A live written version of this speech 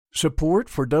Support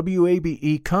for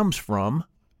WABE comes from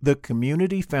the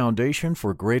Community Foundation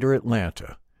for Greater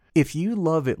Atlanta. If you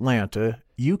love Atlanta,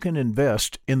 you can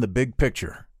invest in the big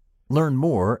picture. Learn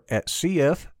more at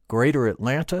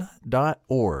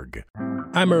cfgreateratlanta.org.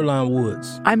 I'm Earlonne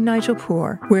Woods. I'm Nigel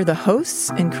Poor. We're the hosts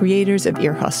and creators of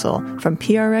Ear Hustle from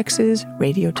PRX's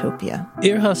Radiotopia.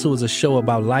 Ear Hustle is a show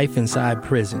about life inside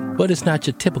prison, but it's not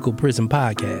your typical prison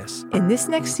podcast. In this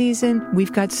next season,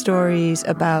 we've got stories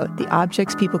about the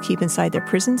objects people keep inside their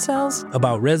prison cells,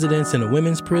 about residents in a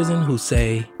women's prison who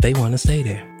say they want to stay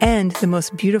there, and the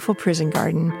most beautiful prison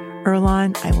garden.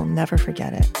 Earlonne, I will never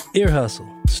forget it. Ear Hustle.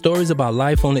 Stories about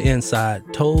life on the inside,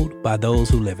 told by those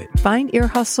who live it. Find Ear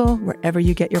Hustle wherever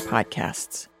you get your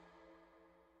podcasts.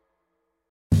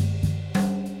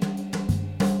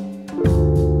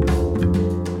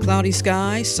 Cloudy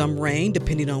skies, some rain,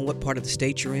 depending on what part of the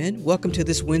state you're in. Welcome to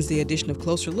this Wednesday edition of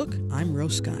Closer Look. I'm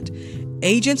Rose Scott.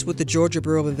 Agents with the Georgia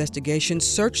Bureau of Investigation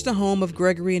searched the home of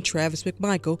Gregory and Travis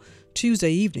McMichael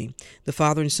Tuesday evening. The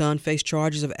father and son face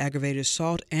charges of aggravated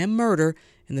assault and murder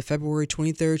in the February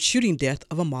 23rd shooting death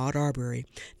of Ahmaud Arbery.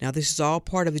 Now, this is all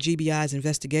part of the GBI's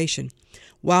investigation.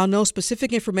 While no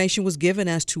specific information was given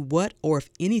as to what or if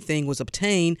anything was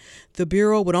obtained, the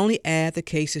Bureau would only add the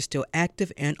case is still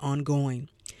active and ongoing.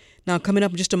 Now, coming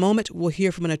up in just a moment, we'll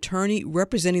hear from an attorney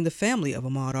representing the family of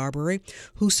Ahmaud Arbery,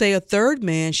 who say a third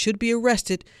man should be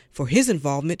arrested for his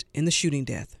involvement in the shooting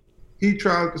death. He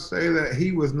tried to say that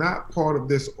he was not part of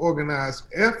this organized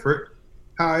effort.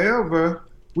 However,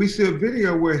 we see a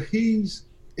video where he's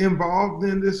involved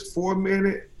in this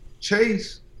 4-minute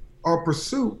chase or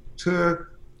pursuit to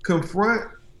confront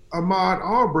Ahmaud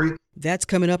Arbery. That's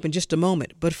coming up in just a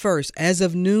moment. But first, as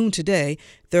of noon today,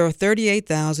 there are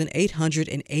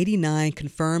 38,889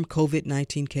 confirmed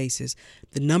COVID-19 cases.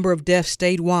 The number of deaths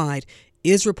statewide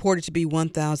is reported to be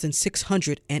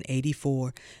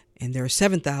 1,684. And there are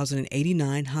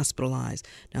 7,089 hospitalized.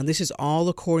 Now, this is all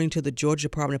according to the Georgia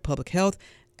Department of Public Health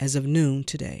as of noon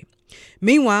today.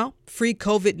 Meanwhile, free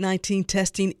COVID-19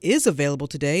 testing is available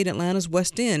today in Atlanta's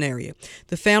West End area.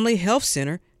 The Family Health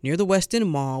Center near the West End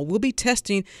Mall will be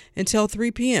testing until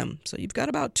 3 p.m., so you've got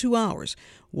about 2 hours.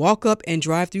 Walk-up and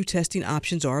drive-through testing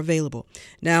options are available.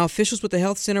 Now, officials with the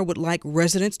health center would like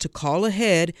residents to call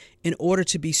ahead in order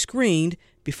to be screened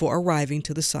before arriving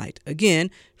to the site.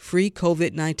 Again, free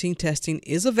COVID-19 testing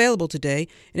is available today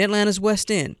in Atlanta's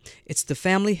West End. It's the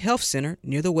Family Health Center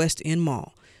near the West End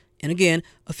Mall. And again,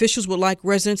 officials would like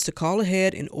residents to call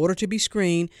ahead in order to be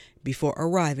screened before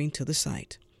arriving to the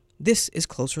site. This is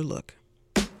Closer Look.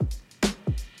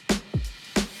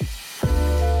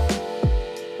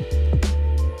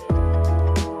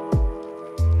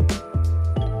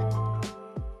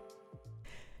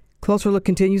 Closer Look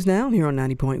continues now here on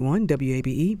 90.1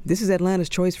 WABE. This is Atlanta's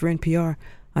Choice for NPR.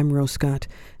 I'm Rose Scott.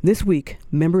 This week,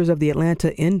 members of the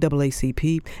Atlanta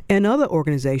NAACP and other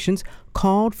organizations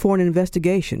called for an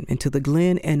investigation into the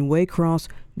Glenn and Waycross,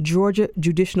 Georgia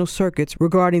judicial circuits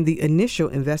regarding the initial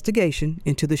investigation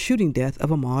into the shooting death of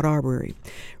Ahmaud Arbery.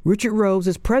 Richard Rose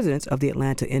is president of the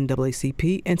Atlanta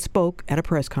NAACP and spoke at a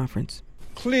press conference.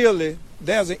 Clearly,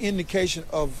 there's an indication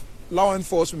of law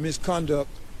enforcement misconduct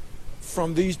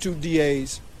from these two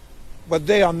DAs, but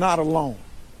they are not alone.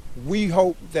 We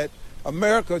hope that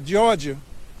America, Georgia,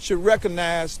 should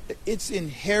recognize its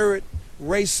inherent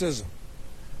racism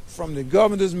from the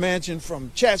governor's mansion,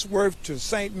 from Chatsworth to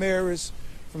St. Mary's,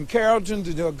 from Carrollton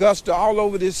to Augusta, all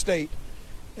over this state.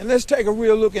 And let's take a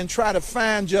real look and try to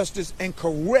find justice and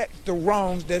correct the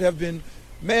wrongs that have been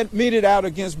meted out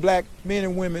against black men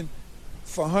and women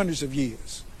for hundreds of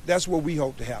years. That's what we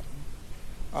hope to happen.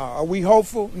 Are we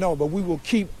hopeful? No, but we will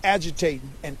keep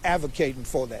agitating and advocating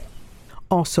for that.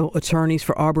 Also, attorneys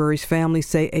for Arbery's family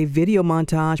say a video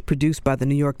montage produced by the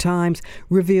New York Times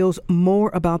reveals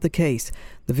more about the case.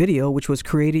 The video, which was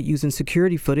created using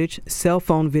security footage, cell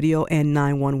phone video, and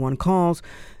 911 calls,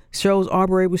 shows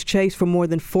Arbery was chased for more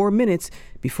than 4 minutes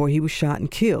before he was shot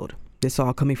and killed. This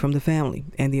all coming from the family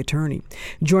and the attorney.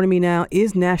 Joining me now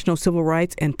is National Civil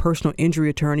Rights and Personal Injury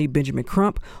Attorney Benjamin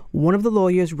Crump, one of the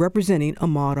lawyers representing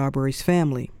Ahmaud Arbery's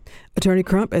family. Attorney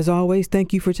Crump, as always,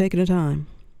 thank you for taking the time.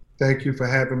 Thank you for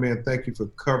having me, and thank you for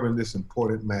covering this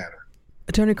important matter.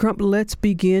 Attorney Crump, let's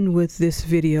begin with this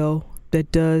video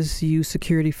that does use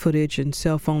security footage and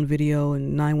cell phone video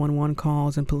and 911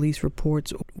 calls and police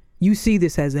reports. You see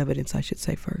this as evidence, I should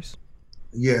say first.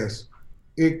 Yes.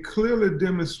 It clearly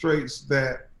demonstrates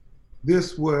that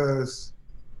this was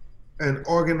an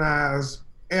organized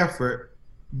effort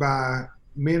by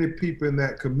many people in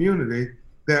that community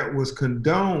that was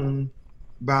condoned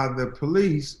by the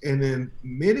police, and in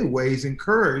many ways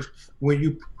encouraged when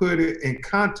you put it in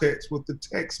context with the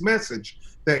text message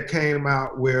that came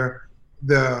out where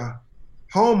the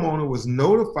homeowner was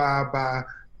notified by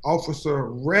Officer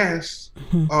Rest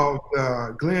of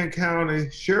the Glenn County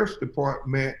Sheriff's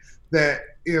Department that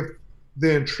if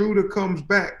the intruder comes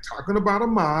back talking about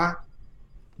Ahmaud,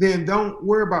 then don't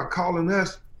worry about calling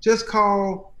us. Just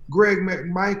call Greg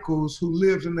McMichaels, who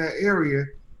lives in that area.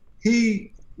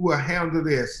 He will handle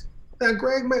this. Now,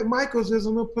 Greg McMichaels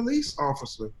isn't a police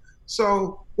officer.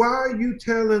 So why are you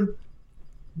telling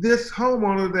this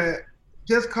homeowner that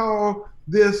just call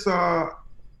this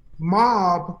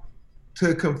mob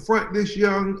to confront this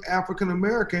young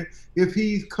African-American if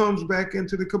he comes back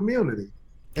into the community?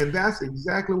 And that's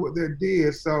exactly what they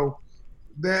did. So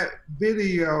that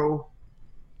video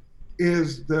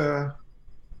is the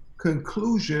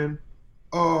conclusion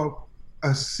of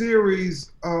a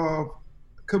series of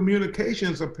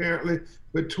communications apparently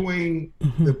between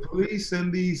the police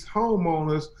and these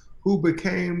homeowners who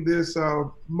became this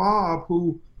mob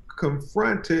who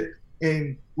confronted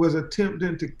and was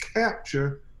attempting to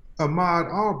capture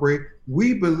Ahmaud Arbery,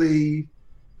 we believe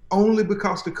only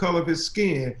because the color of his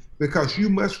skin, because you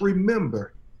must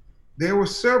remember there were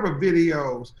several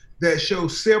videos that show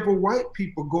several white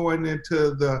people going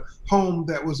into the home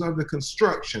that was under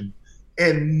construction,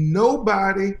 and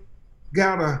nobody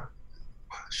got a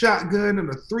shotgun and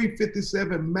a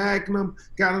 .357 Magnum,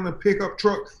 got in a pickup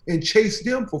truck and chased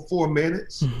them for 4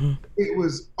 minutes. It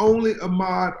was only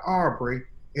Ahmaud Arbery,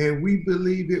 and we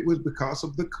believe it was because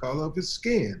of the color of his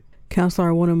skin. Counselor,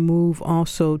 I want to move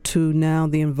also to now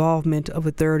the involvement of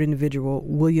a third individual,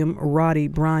 William Roddy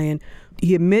Bryan.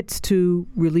 He admits to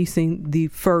releasing the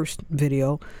first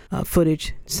video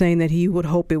footage, saying that he would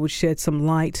hope it would shed some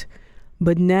light.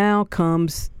 But now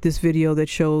comes this video that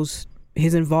shows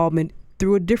his involvement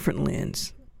through a different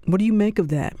lens. What do you make of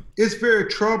that? It's very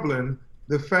troubling,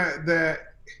 the fact that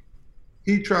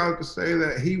he tried to say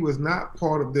that he was not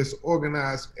part of this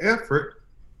organized effort.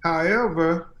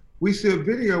 However, we see a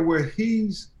video where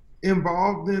he's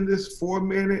involved in this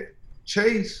 4-minute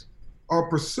chase or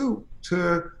pursuit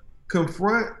to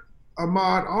confront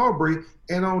Ahmaud Arbery.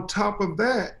 And on top of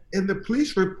that, in the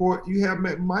police report, you have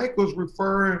McMichaels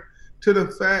referring to the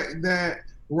fact that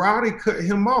Roddy cut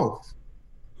him off.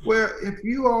 Well, if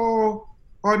you all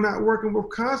are not working with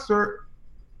concert,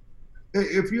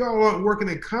 if you all aren't working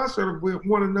in concert with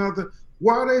one another,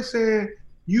 why are they saying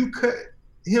you cut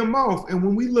him off? And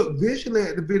when we look visually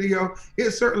at the video,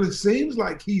 it certainly seems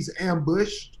like he's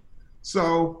ambushed.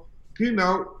 So,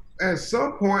 at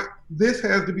some point, this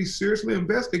has to be seriously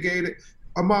investigated.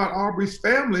 Ahmaud Arbery's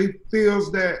family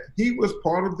feels that he was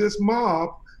part of this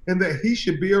mob and that he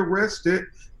should be arrested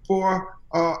for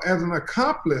as an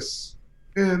accomplice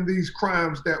in these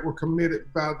crimes that were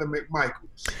committed by the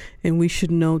McMichaels. And we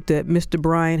should note that Mr.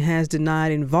 Bryan has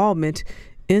denied involvement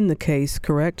in the case,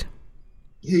 correct?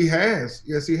 He has.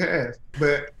 Yes, he has.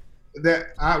 But that,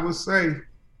 I would say,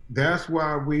 that's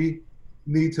why we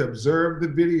need to observe the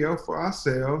video for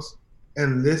ourselves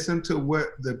and listen to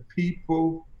what the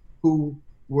people who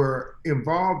were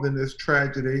involved in this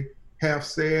tragedy have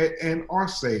said and are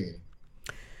saying.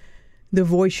 The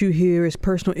voice you hear is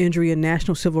personal injury and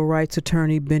national civil rights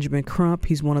attorney Benjamin Crump.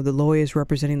 He's one of the lawyers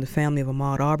representing the family of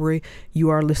Ahmaud Arbery. You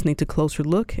are listening to Closer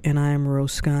Look, and I am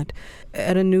Rose Scott.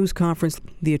 At a news conference,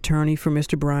 the attorney for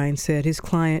Mr. Bryan said his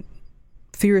client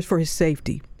fears for his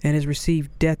safety and has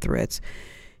received death threats.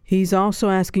 He's also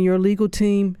asking your legal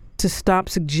team to stop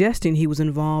suggesting he was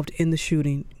involved in the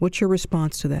shooting. What's your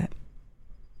response to that?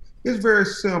 It's very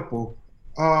simple.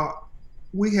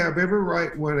 We have every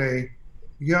right when a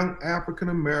young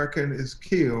African-American is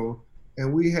killed,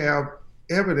 and we have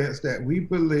evidence that we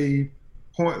believe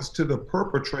points to the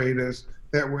perpetrators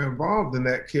that were involved in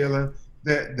that killing,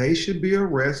 that they should be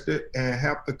arrested and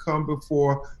have to come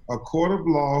before a court of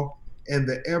law and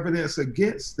the evidence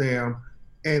against them,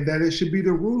 and that it should be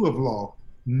the rule of law.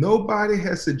 Nobody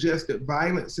has suggested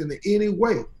violence in any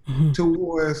way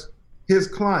towards his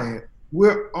client.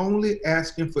 We're only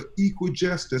asking for equal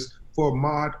justice for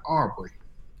Ahmaud Arbery.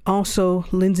 Also,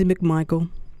 Lindsay McMichael,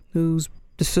 who's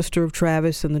the sister of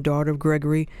Travis and the daughter of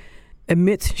Gregory,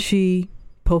 admits she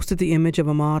posted the image of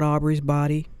Ahmaud Arbery's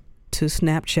body to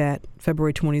Snapchat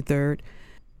February 23rd.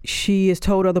 She has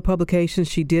told other publications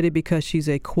she did it because she's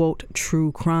a, quote,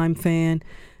 true crime fan,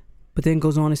 but then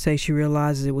goes on to say she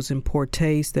realizes it was in poor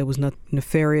taste. There was nothing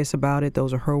nefarious about it.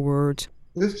 Those are her words.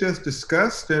 It's just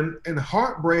disgusting and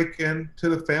heartbreaking to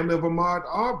the family of Ahmaud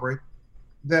Arbery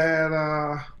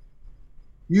that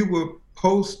you would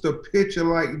post a picture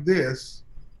like this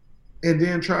and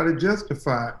then try to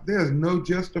justify it. There's no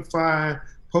justifying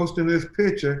posting this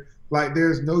picture like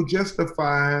there's no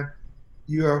justifying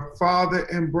your father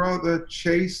and brother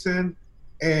chasing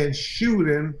and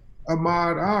shooting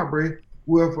Ahmaud Arbery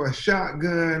with a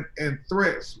shotgun and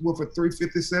threats with a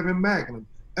 .357 Magnum.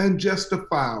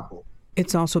 Unjustifiable.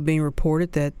 It's also being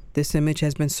reported that this image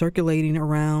has been circulating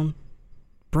around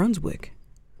Brunswick.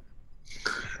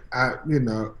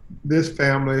 This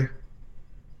family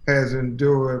has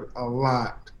endured a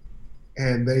lot,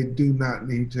 and they do not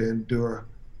need to endure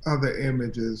other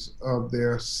images of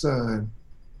their son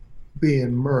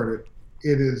being murdered.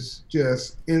 It is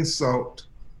just insult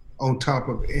on top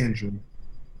of injury.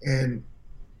 And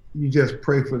you just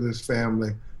pray for this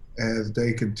family as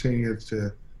they continue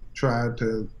to try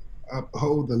to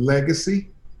uphold the legacy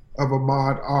of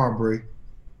Ahmaud Arbery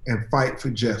and fight for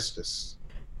justice.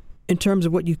 In terms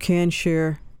of what you can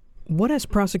share, what has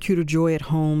Prosecutor Joyette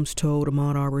Holmes told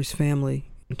Ahmaud Arbery's family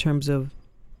in terms of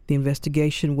the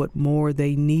investigation, what more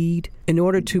they need in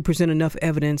order to present enough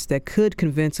evidence that could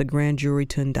convince a grand jury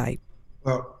to indict?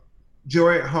 Well,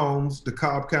 Joyette Holmes, the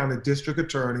Cobb County District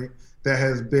Attorney that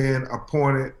has been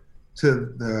appointed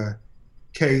to the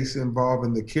case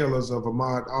involving the killers of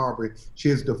Ahmaud Arbery, she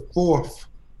is the 4th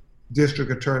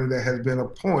district attorney that has been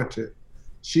appointed.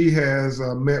 She has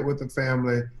met with the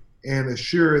family and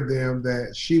assured them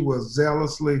that she will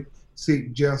zealously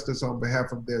seek justice on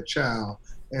behalf of their child,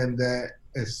 and that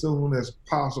as soon as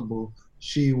possible,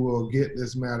 she will get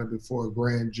this matter before a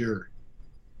grand jury.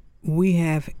 We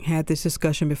have had this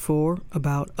discussion before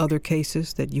about other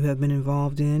cases that you have been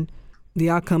involved in.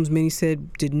 The outcomes, many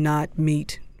said, did not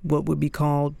meet what would be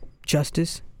called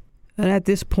justice. And at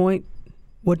this point,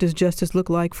 what does justice look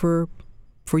like for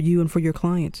you and for your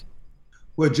clients?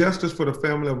 Well, justice for the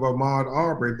family of Ahmaud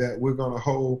Arbery, that we're going to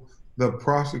hold the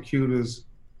prosecutors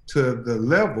to the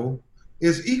level,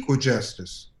 is equal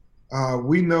justice.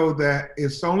 We know that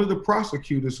it's only the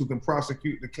prosecutors who can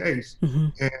prosecute the case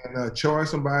and charge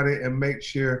somebody and make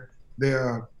sure they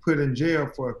are put in jail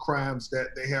for crimes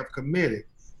that they have committed.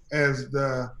 As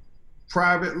the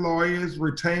private lawyers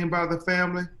retained by the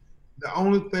family, the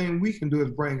only thing we can do is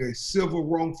bring a civil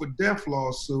wrongful death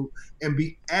lawsuit and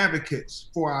be advocates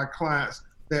for our clients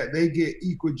that they get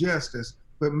equal justice.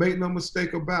 But make no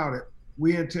mistake about it,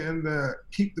 we intend to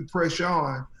keep the pressure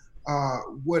on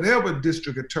whatever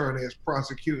district attorney is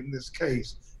prosecuting this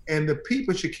case. And the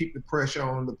people should keep the pressure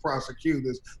on the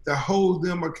prosecutors to hold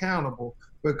them accountable,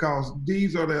 because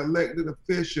these are the elected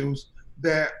officials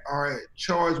that are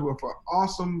charged with an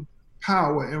awesome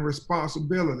power and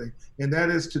responsibility, and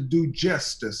that is to do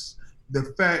justice.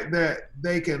 The fact that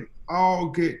they can all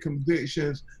get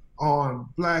convictions on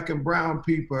Black and brown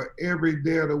people every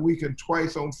day of the week and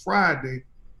twice on Friday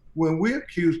when we're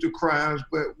accused of crimes,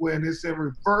 but when it's in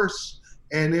reverse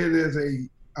and it is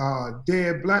a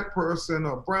dead Black person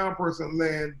or brown person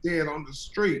laying dead on the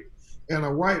street, and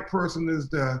a white person is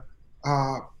the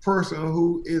person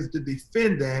who is the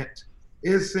defendant,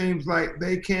 it seems like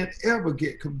they can't ever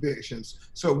get convictions.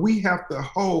 So we have to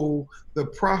hold the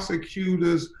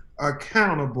prosecutors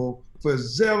accountable for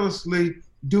zealously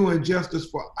doing justice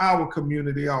for our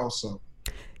community also.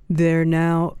 There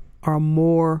now are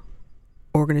more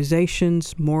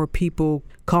organizations, more people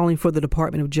calling for the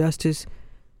Department of Justice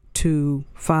to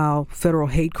file federal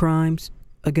hate crimes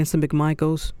against the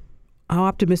McMichaels. How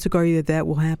optimistic are you that that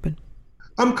will happen?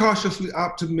 I'm cautiously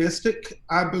optimistic.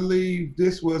 I believe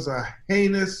this was a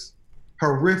heinous,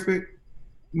 horrific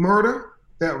murder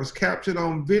that was captured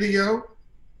on video.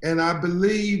 And I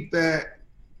believe that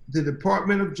the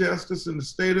Department of Justice in the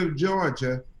state of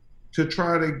Georgia, to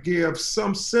try to give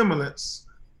some semblance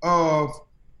of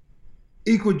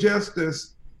equal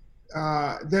justice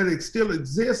that it still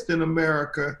exists in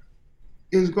America,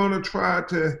 is going to try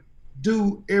to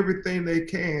do everything they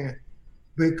can,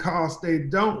 because they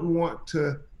don't want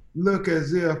to look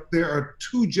as if there are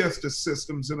two justice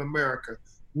systems in America,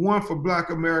 one for Black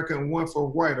America and one for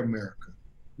white America.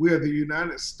 We are the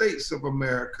United States of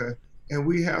America, and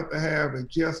we have to have a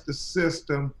justice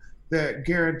system that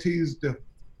guarantees the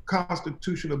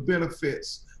constitutional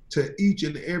benefits to each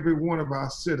and every one of our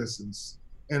citizens.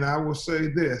 And I will say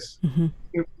this,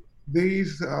 if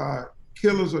these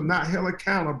killers are not held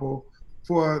accountable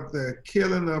for the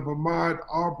killing of Ahmaud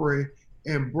Arbery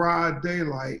in broad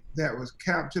daylight that was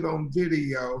captured on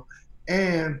video,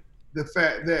 and the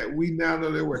fact that we now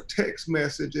know there were text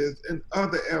messages and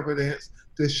other evidence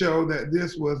to show that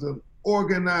this was an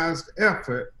organized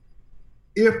effort,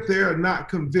 if there are not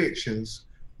convictions,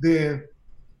 then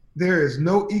there is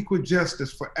no equal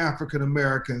justice for African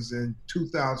Americans in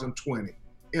 2020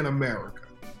 in America.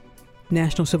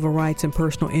 National Civil Rights and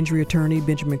Personal Injury Attorney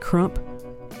Benjamin Crump,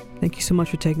 thank you so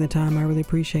much for taking the time. I really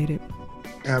appreciate it.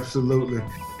 Absolutely.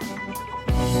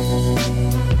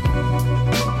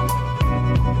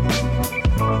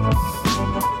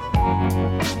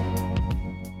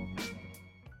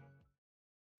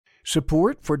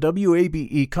 Support for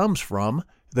WABE comes from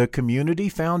the Community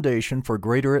Foundation for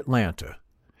Greater Atlanta.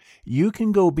 You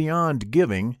can go beyond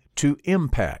giving to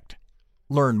impact.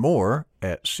 Learn more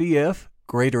at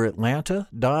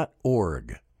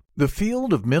cfgreateratlanta.org. The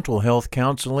field of mental health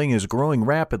counseling is growing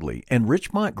rapidly, and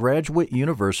Richmont Graduate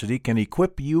University can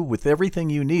equip you with everything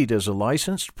you need as a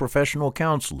licensed professional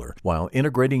counselor while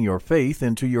integrating your faith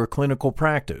into your clinical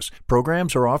practice.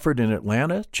 Programs are offered in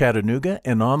Atlanta, Chattanooga,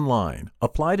 and online.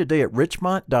 Apply today at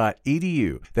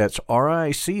richmont.edu. That's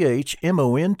richmont.edu.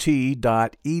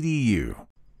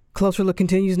 Closer Look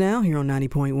continues now here on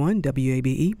 90.1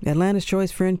 WABE, Atlanta's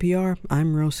Choice for NPR.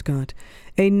 I'm Rose Scott.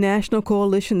 A national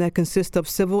coalition that consists of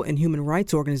civil and human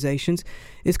rights organizations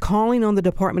is calling on the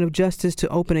Department of Justice to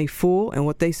open a full and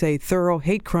what they say thorough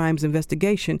hate crimes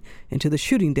investigation into the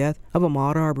shooting death of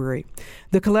Ahmaud Arbery.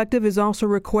 The collective is also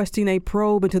requesting a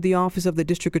probe into the Office of the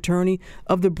District Attorney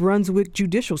of the Brunswick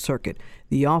Judicial Circuit,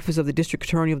 the Office of the District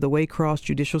Attorney of the Waycross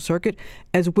Judicial Circuit,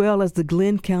 as well as the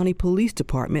Glenn County Police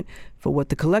Department for what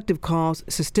the collective calls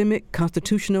systemic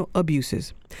constitutional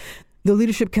abuses. The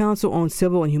Leadership Council on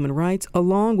Civil and Human Rights,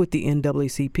 along with the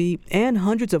NAACP and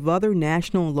hundreds of other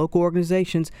national and local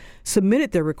organizations,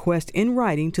 submitted their request in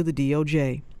writing to the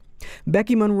DOJ.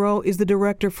 Becky Monroe is the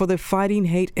director for the Fighting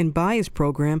Hate and Bias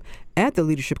program at the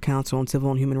Leadership Council on Civil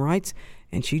and Human Rights,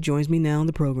 and she joins me now on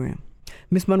the program.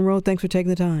 Ms. Monroe, thanks for taking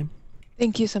the time.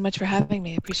 Thank you so much for having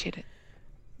me. I appreciate it.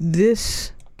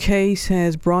 This case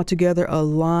has brought together a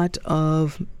lot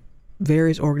of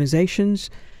various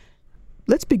organizations.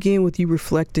 Let's begin with you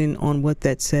reflecting on what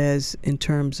that says in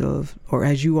terms of, or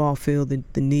as you all feel, the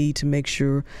need to make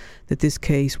sure that this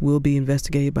case will be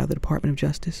investigated by the Department of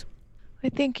Justice. I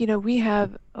think, we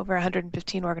have over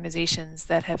 115 organizations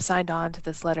that have signed on to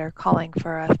this letter calling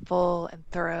for a full and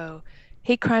thorough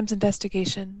hate crimes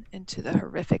investigation into the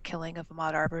horrific killing of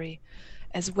Ahmaud Arbery,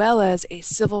 as well as a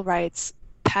civil rights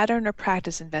pattern or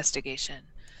practice investigation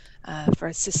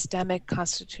for systemic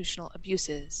constitutional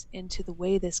abuses into the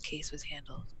way this case was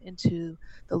handled, into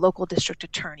the local district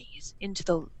attorneys, into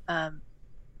the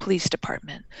police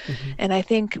department. Mm-hmm. And I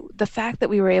think the fact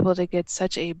that we were able to get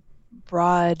such a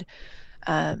broad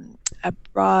and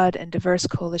diverse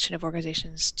coalition of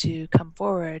organizations to come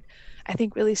forward, I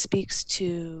think really speaks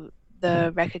to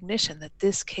the recognition that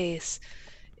this case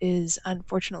is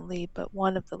unfortunately but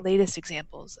one of the latest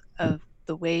examples of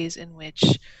the ways in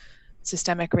which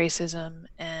systemic racism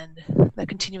and the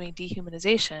continuing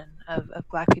dehumanization of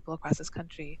Black people across this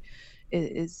country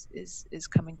is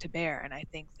coming to bear. And I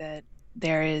think that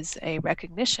there is a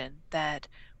recognition that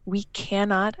we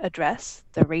cannot address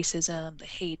the racism, the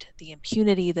hate, the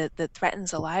impunity that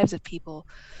threatens the lives of people,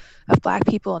 of Black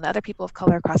people and other people of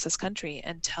color across this country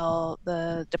until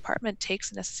the department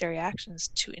takes the necessary actions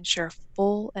to ensure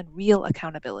full and real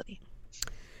accountability.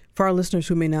 For our listeners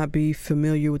who may not be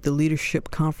familiar with the Leadership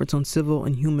Conference on Civil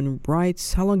and Human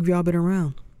Rights, how long have y'all been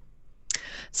around?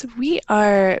 So we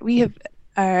have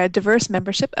a diverse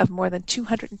membership of more than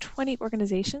 220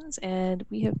 organizations, and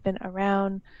we have been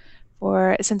around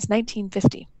since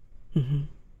 1950. Mm-hmm.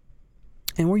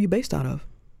 And where are you based out of?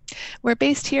 We're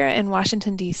based here in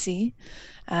Washington, D.C.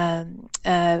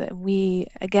 We,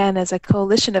 again, as a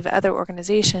coalition of other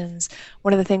organizations,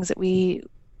 one of the things that we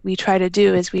try to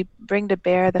do is we bring to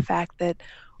bear the fact that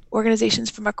organizations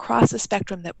from across the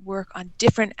spectrum that work on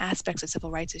different aspects of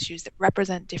civil rights issues that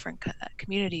represent different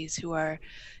communities who are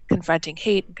confronting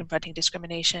hate and confronting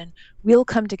discrimination will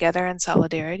come together in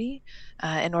solidarity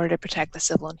in order to protect the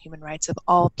civil and human rights of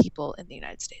all people in the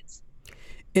United States.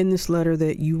 In this letter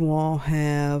that you all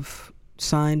have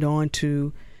signed on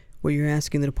to, where you're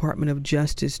asking the Department of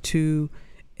Justice to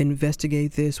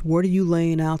investigate this, what are you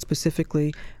laying out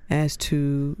specifically as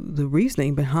to the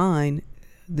reasoning behind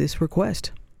this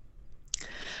request?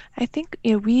 I think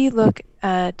we look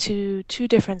to two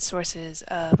different sources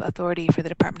of authority for the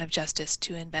Department of Justice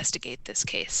to investigate this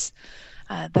case.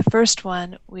 The first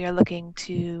one, we are looking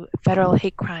to federal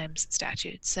hate crimes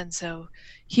statutes. And so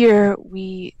here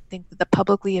we think that the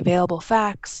publicly available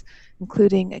facts,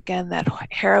 including, again, that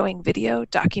harrowing video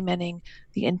documenting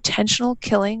the intentional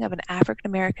killing of an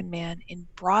African-American man in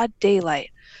broad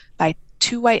daylight by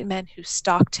two white men who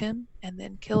stalked him and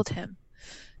then killed him,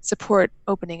 support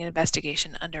opening an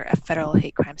investigation under a federal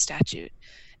hate crime statute.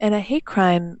 And a hate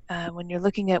crime, when you're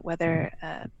looking at whether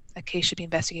a case should be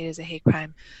investigated as a hate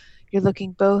crime, you're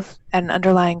looking both at an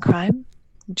underlying crime,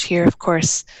 which here, of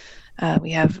course,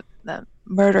 we have the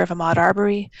murder of Ahmaud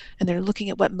Arbery, and they're looking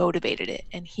at what motivated it.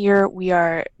 And here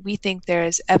we think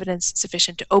there's evidence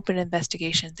sufficient to open an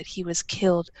investigation that he was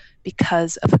killed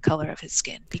because of the color of his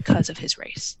skin, because of his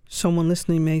race. Someone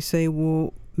listening may say,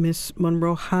 well, Ms.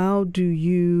 Monroe, how do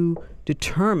you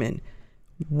determine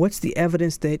what's the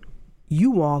evidence that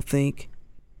you all think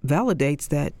validates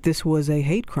that this was a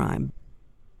hate crime?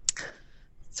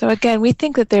 So again, we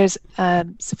think that there's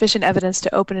sufficient evidence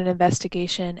to open an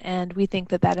investigation, and we think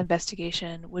that that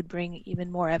investigation would bring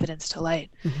even more evidence to light.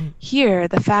 Mm-hmm. Here,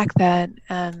 the fact that,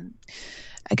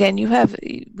 again,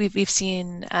 we've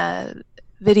seen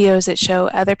videos that show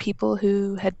other people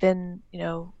who had been,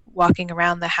 walking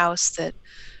around the house that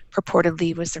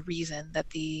purportedly was the reason that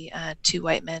the two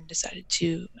white men decided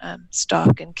to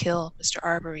stalk and kill Mr.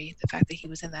 Arbery, the fact that he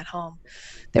was in that home.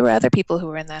 There were other people who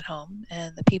were in that home,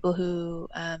 and the people who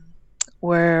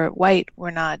were white were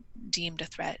not deemed a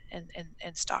threat and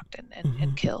stalked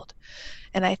and killed.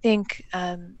 And I think,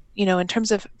 in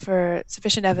terms of for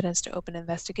sufficient evidence to open an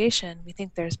investigation, we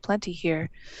think there's plenty here.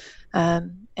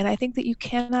 And I think that you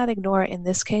cannot ignore in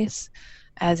this case,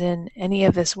 as in any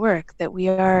of this work, that we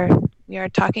are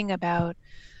talking about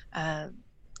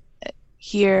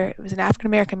here. It was an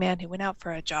African-American man who went out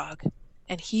for a jog,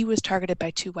 and he was targeted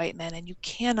by two white men. And you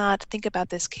cannot think about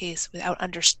this case without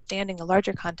understanding the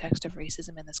larger context of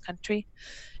racism in this country,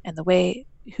 and the way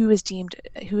who is deemed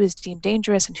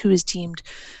dangerous and who is deemed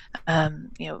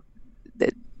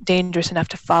dangerous enough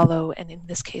to follow, and in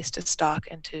this case to stalk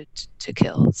and to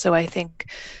kill. So I think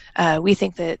we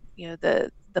think that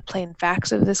the plain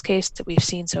facts of this case that we've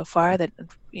seen so far, that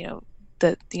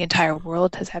the entire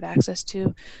world has had access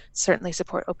to, certainly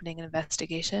support opening an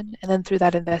investigation. And then through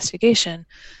that investigation,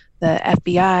 the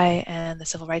FBI and the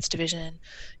Civil Rights Division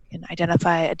can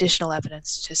identify additional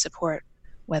evidence to support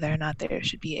whether or not there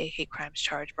should be a hate crimes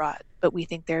charge brought. But we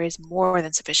think there is more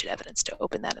than sufficient evidence to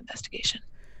open that investigation.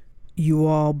 You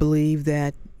all believe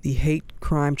that the hate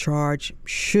crime charge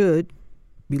should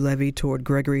be levied toward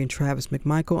Gregory and Travis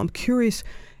McMichael. I'm curious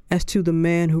as to the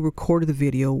man who recorded the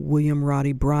video, William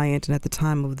Roddy Bryant. And at the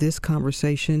time of this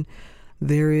conversation,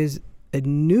 there is a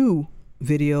new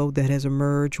video that has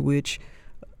emerged, which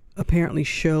apparently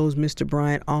shows Mr.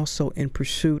 Bryant also in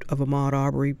pursuit of Ahmaud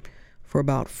Arbery for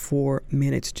about 4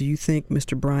 minutes. Do you think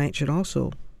Mr. Bryant should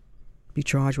also be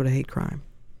charged with a hate crime?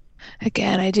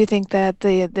 Again, I do think that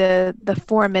the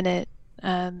 4-minute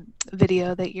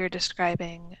video that you're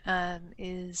describing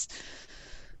is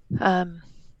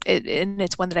and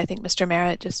it's one that I think Mr.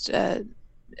 Merritt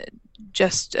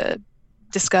just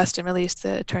discussed and released,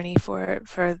 the attorney for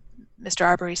Mr.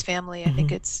 Arbery's family. I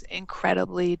think it's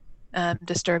incredibly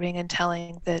disturbing and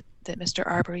telling that Mr.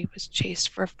 Arbery was chased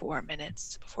for 4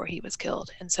 minutes before he was killed.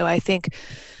 And so I think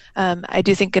I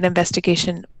do think an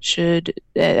investigation should,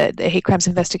 the hate crimes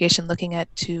investigation, looking at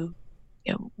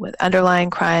with underlying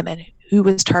crime and who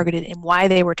was targeted and why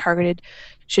they were targeted,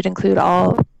 should include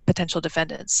all potential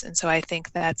defendants. And so I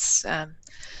think that's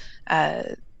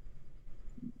that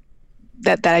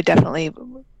I definitely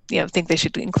think they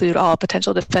should include all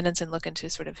potential defendants and look into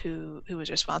sort of who was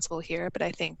responsible here. But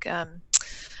I think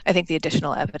the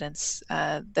additional evidence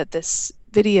that this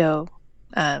video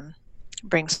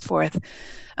brings forth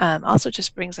also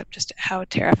just brings up just how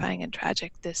terrifying and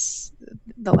tragic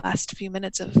the last few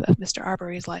minutes of Mr.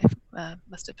 Arbery's life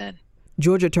must have been.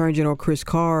 Georgia Attorney General Chris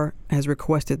Carr has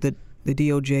requested that the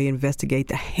DOJ investigate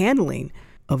the handling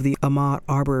of the Ahmaud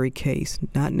Arbery case,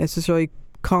 not necessarily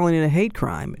calling it a hate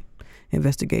crime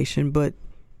investigation, but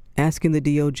asking the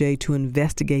DOJ to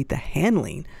investigate the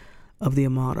handling of the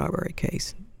Ahmaud Arbery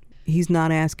case. He's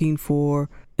not asking for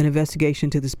an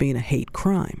investigation to this being a hate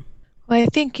crime. Well, I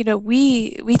think,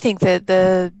 we think that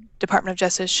the Department of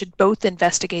Justice should both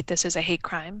investigate this as a hate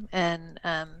crime, and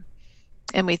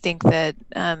we think that,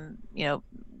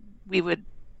 we would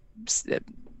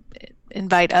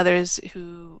invite others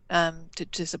who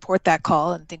to support that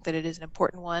call and think that it is an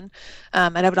important one.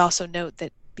 And I would also note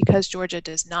that because Georgia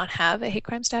does not have a hate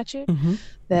crime statute,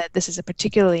 that this is a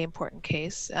particularly important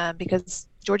case because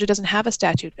Georgia doesn't have a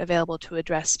statute available to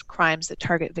address crimes that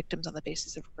target victims on the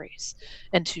basis of race,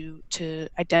 and to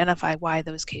identify why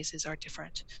those cases are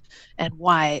different and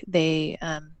why they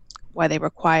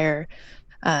require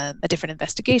a different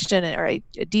investigation or a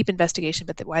deep investigation,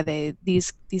 but why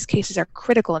these cases are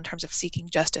critical in terms of seeking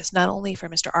justice, not only for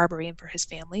Mr. Arbery and for his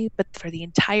family, but for the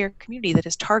entire community that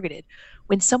is targeted.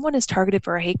 When someone is targeted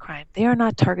for a hate crime, they are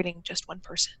not targeting just one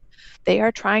person. They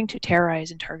are trying to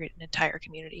terrorize and target an entire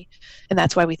community. And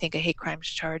that's why we think a hate crimes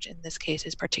charge in this case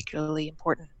is particularly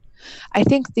important. I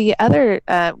think the other,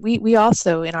 we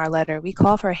also in our letter, we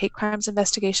call for a hate crimes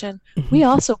investigation. We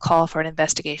also call for an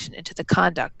investigation into the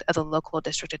conduct of the local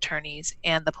district attorneys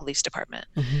and the police department.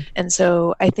 And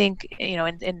so I think,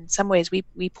 in some ways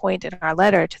we point in our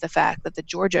letter to the fact that the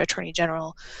Georgia Attorney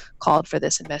General called for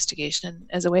this investigation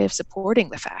as a way of supporting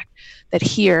the fact that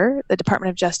here the Department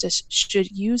of Justice should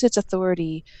use its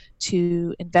authority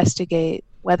to investigate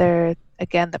whether,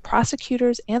 again, the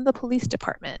prosecutors and the police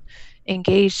department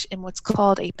engaged in what's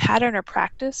called a pattern or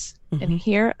practice in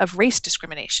here of race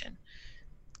discrimination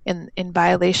in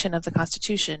violation of the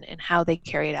Constitution in how they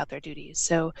carried out their duties.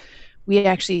 So we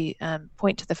actually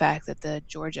point to the fact that the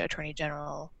Georgia Attorney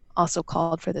General also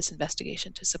called for this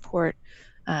investigation to support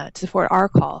our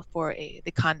call for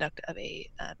the conduct of a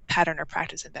pattern or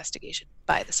practice investigation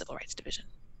by the Civil Rights Division.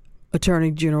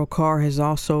 Attorney General Carr has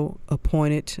also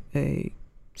appointed a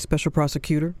special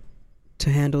prosecutor to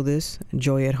handle this,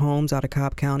 Joyette Holmes out of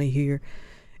Cobb County here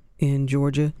in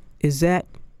Georgia. Does that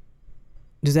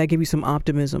give you some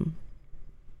optimism?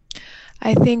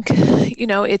 I think,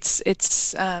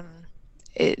 it's I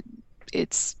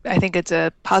think it's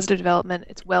a positive development.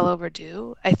 It's well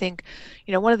overdue. I think,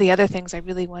 one of the other things I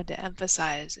really wanted to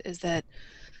emphasize is that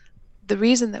the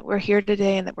reason that we're here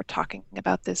today and that we're talking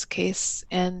about this case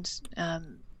and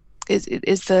is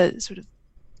the sort of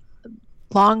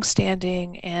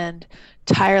long-standing and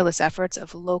tireless efforts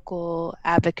of local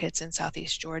advocates in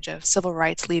Southeast Georgia, of civil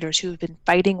rights leaders who have been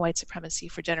fighting white supremacy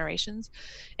for generations,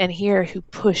 and here who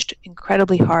pushed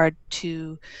incredibly hard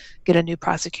to get a new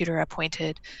prosecutor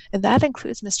appointed. And that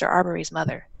includes Mr. Arbery's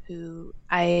mother, who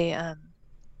I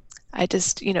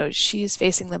just, she's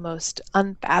facing the most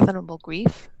unfathomable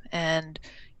grief, and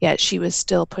yet she was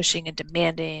still pushing and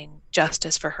demanding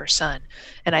justice for her son.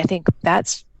 And I think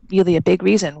that's really a big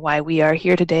reason why we are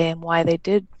here today and why they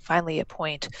did finally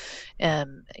appoint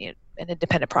an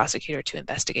independent prosecutor to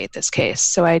investigate this case.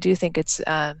 So I do think it's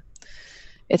an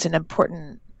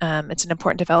important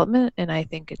development, and I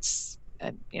think it's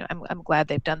I'm glad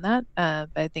they've done that. But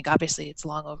I think obviously it's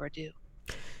long overdue.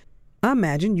 I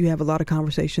imagine you have a lot of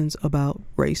conversations about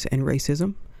race and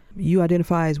racism. You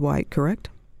identify as white, correct?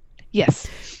 Yes.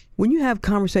 When you have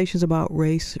conversations about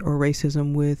race or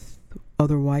racism with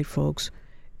other white folks,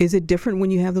 is it different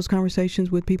when you have those conversations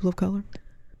with people of color?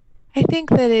 I think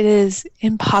that it is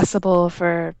impossible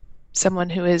for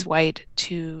someone who is white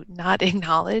to not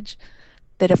acknowledge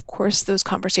that, of course, those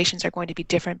conversations are going to be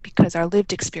different because our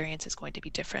lived experience is going to be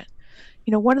different.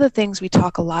 One of the things we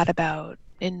talk a lot about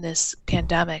in this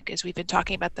pandemic is we've been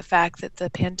talking about the fact that the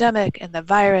pandemic and the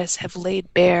virus have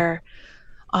laid bare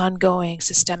ongoing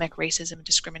systemic racism and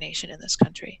discrimination in this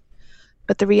country.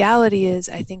 But the reality is,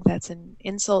 I think that's an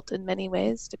insult in many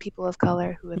ways to people of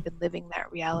color who have been living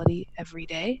that reality every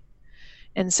day.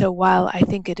 And so while I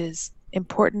think it is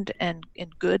important and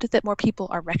good that more people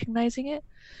are recognizing it,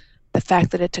 the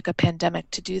fact that it took a pandemic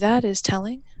to do that is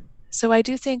telling. So I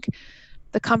do think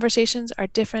the conversations are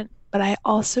different, but I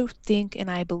also think and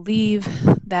I believe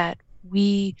that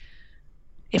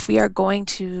if we are going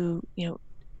to,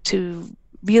 to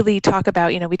really talk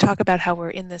about, we talk about how we're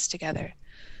in this together.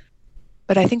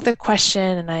 But I think the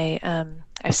question, and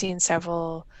I've seen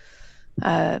several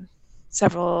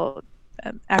African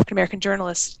American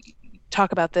journalists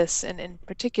talk about this, and in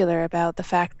particular about the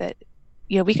fact that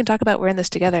we can talk about we're in this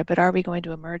together, but are we going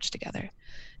to emerge together?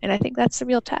 And I think that's the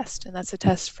real test, and that's a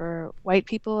test for white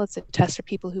people. It's a test for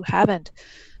people who haven't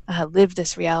lived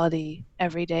this reality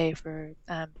every day for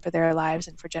their lives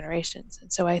and for generations.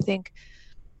 And so I think,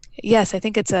 yes, I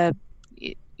think it's a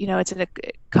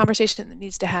conversation that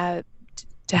needs to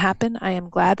happen. I am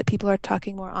glad that people are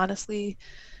talking more honestly,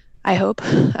 I hope,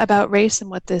 about race and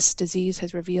what this disease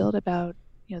has revealed about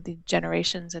the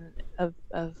generations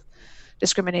of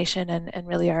discrimination and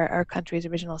really our country's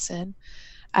original sin.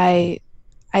 I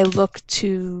look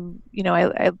to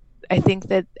I think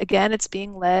that again it's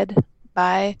being led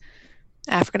by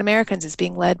African Americans, it's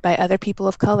being led by other people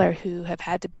of color who have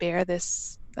had to bear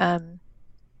this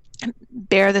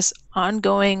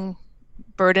ongoing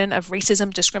burden of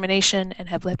racism, discrimination, and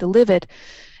have had to live it.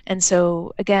 And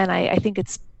so again, I think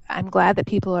I'm glad that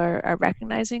people are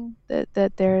recognizing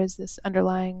that there is this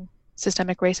underlying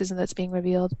systemic racism that's being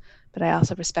revealed, but I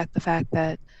also respect the fact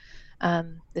that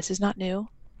this is not new,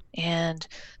 and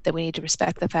that we need to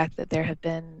respect the fact that there have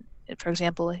been, for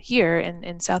example, here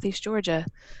in Southeast Georgia,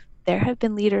 there have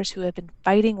been leaders who have been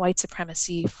fighting white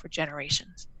supremacy for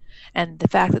generations. And the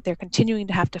fact that they're continuing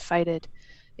to have to fight it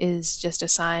is just a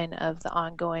sign of the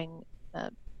ongoing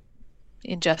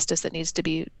injustice that needs to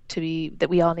be that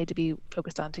we all need to be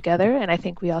focused on together. And I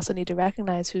think we also need to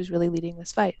recognize who's really leading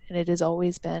this fight. And it has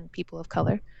always been people of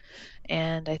color.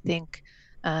 And I think,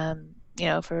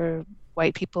 for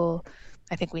white people,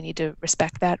 I think we need to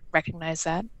respect that, recognize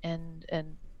that, and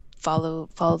follow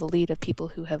the lead of people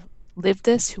who have lived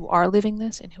this, who are living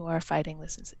this, and who are fighting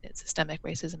this systemic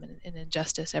racism and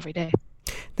injustice every day.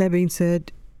 That being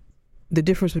said, the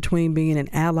difference between being an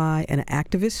ally and an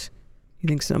activist, you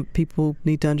think some people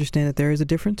need to understand that there is a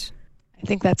difference? I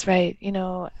think that's right.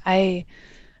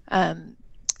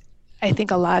 I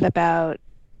think a lot about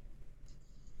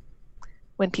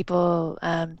when people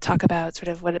talk about sort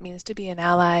of what it means to be an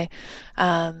ally.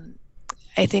 I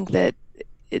think that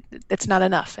it's not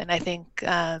enough. And I think,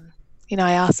 I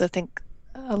also think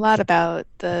a lot about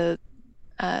the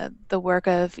work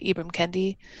of Ibram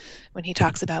Kendi when he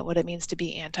talks about what it means to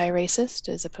be anti-racist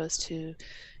as opposed to,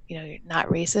 you're not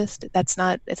racist. It's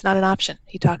not an option.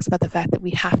 He talks about the fact that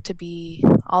we have to be,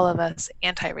 all of us,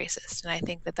 anti-racist. And I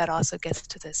think that also gets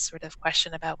to this sort of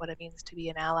question about what it means to be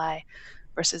an ally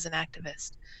versus an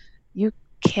activist. You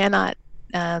cannot,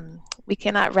 we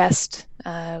cannot rest.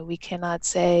 We cannot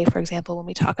say, for example, when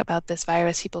we talk about this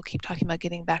virus, people keep talking about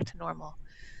getting back to normal.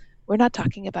 We're not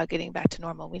talking about getting back to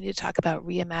normal. We need to talk about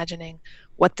reimagining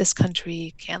what this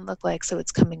country can look like so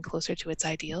it's coming closer to its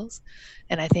ideals.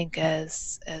 And I think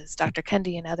as Dr.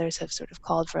 Kendi and others have sort of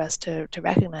called for us to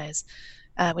recognize,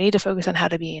 we need to focus on how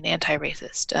to be an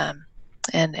anti-racist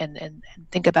and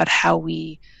think about how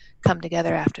we come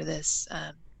together after this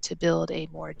to build a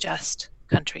more just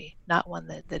country, not one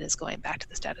that is going back to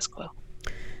the status quo.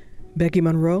 Becky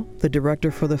Monroe, the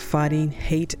director for the Fighting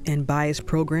Hate and Bias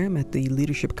program at the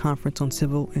Leadership Conference on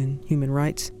Civil and Human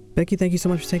Rights. Becky, thank you so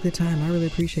much for taking the time. I really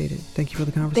appreciate it. Thank you for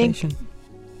the conversation.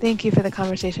 Thank you for the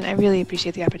conversation. I really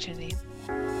appreciate the opportunity.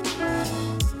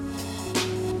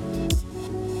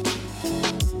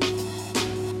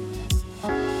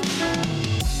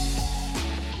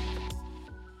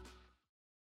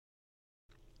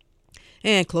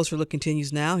 And Closer Look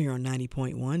continues now here on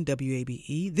 90.1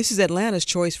 WABE. This is Atlanta's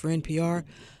Choice for NPR.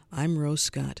 I'm Rose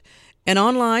Scott. An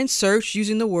online search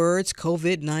using the words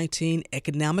COVID-19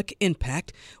 economic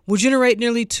impact will generate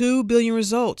nearly 2 billion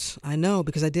results. I know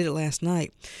because I did it last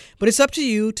night. But it's up to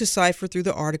you to cipher through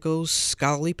the articles,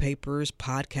 scholarly papers,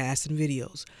 podcasts, and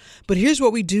videos. But here's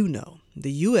what we do know.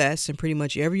 The U.S. and pretty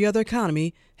much every other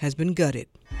economy has been gutted.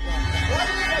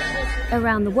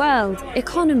 Around the world,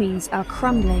 economies are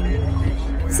crumbling.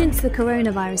 Since the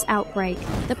coronavirus outbreak,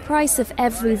 the price of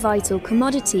every vital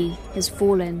commodity has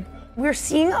fallen. We're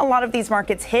seeing a lot of these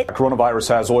markets hit. Coronavirus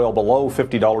has oil below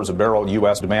 $50 a barrel.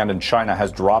 U.S. demand in China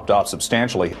has dropped off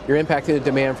substantially. You're impacting the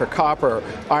demand for copper,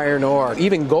 iron ore,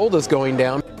 even gold is going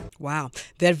down. Wow.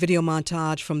 That video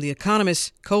montage from The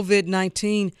Economist,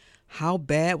 COVID-19, how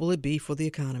bad will it be for the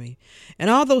economy? And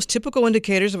all those typical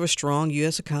indicators of a strong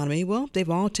U.S. economy, well, they've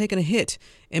all taken a hit.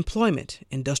 Employment,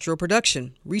 industrial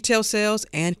production, retail sales,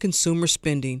 and consumer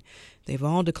spending, they've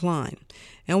all declined.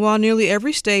 And while nearly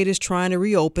every state is trying to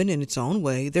reopen in its own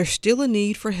way, there's still a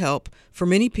need for help for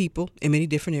many people in many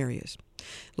different areas.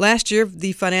 Last year,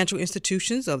 the financial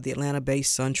institutions of the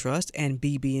Atlanta-based SunTrust and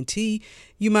BB&T,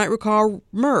 you might recall,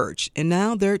 merged, and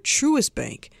now they're Truist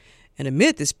Bank. And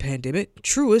amid this pandemic,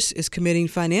 Truist is committing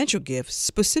financial gifts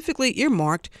specifically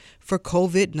earmarked for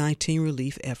COVID-19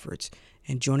 relief efforts.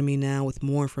 And joining me now with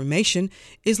more information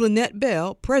is Lynette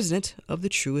Bell, president of the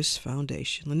Truist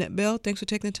Foundation. Lynette Bell, thanks for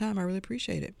taking the time. I really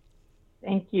appreciate it.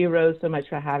 Thank you, Rose, so much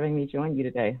for having me join you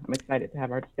today. I'm excited to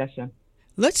have our discussion.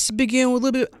 Let's begin with a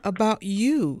little bit about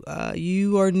you. Are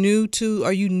you new to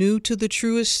the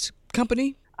Truist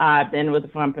company? I've been with the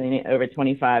company over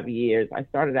 25 years. I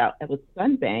started out with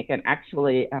SunBank, and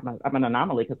actually I'm an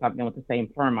anomaly because I've been with the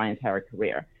same firm my entire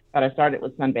career. But I started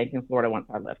with SunBank in Florida once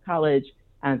I left college,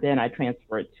 and then I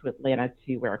transferred to Atlanta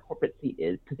to where our corporate seat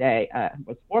is today,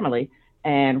 was formerly,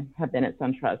 and have been at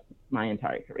SunTrust my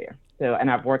entire career. So,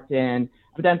 and I've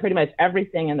done pretty much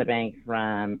everything in the bank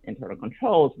from internal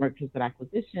controls, mergers and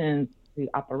acquisitions, to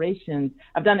operations.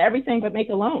 I've done everything but make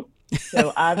a loan.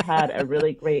 So I've had a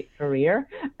really great career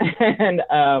and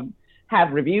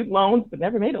have reviewed loans, but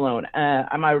never made a loan.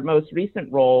 My most recent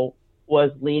role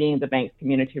was leading the bank's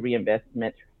Community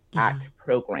Reinvestment Act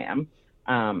program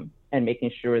and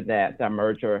making sure that the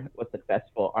merger was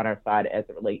successful on our side as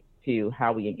it relates to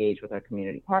how we engage with our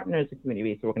community partners and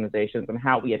community-based organizations and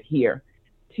how we adhere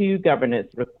to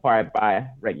governance required by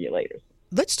regulators.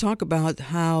 Let's talk about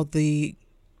how the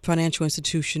financial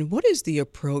institution, what is the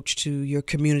approach to your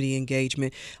community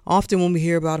engagement? Often when we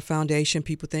hear about a foundation,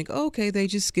 people think, oh, okay, they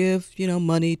just give,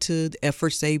 money to the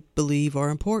efforts they believe are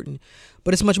important.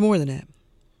 But it's much more than that.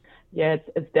 Yeah,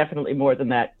 it's definitely more than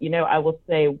that. I will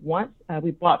say once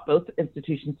we brought both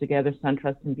institutions together,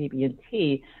 SunTrust and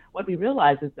BB&T, what we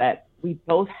realized is that we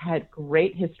both had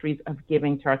great histories of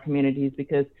giving to our communities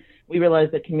because we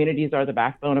realized that communities are the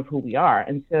backbone of who we are.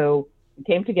 And so we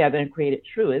came together and created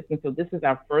Truist. And so this is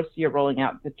our first year rolling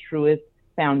out the Truist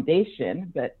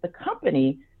Foundation. But the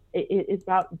company is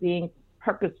about being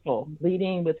purposeful,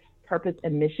 leading with purpose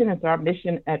and mission. And so our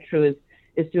mission at Truist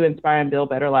is to inspire and build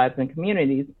better lives in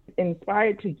communities.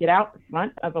 Inspired to get out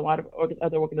front of a lot of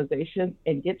other organizations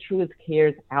and get Truist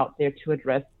Cares out there to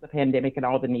address the pandemic and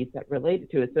all the needs that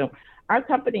related to it. So our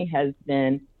company has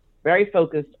been very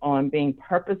focused on being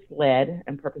purpose-led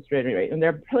and purpose-driven. And there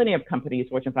are plenty of companies,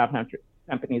 Fortune 500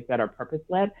 companies, that are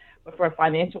purpose-led, but for a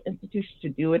financial institution to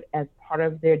do it as part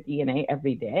of their DNA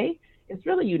every day is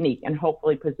really unique and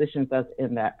hopefully positions us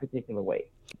in that particular way.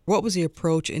 What was the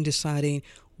approach in deciding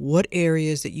what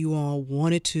areas that you all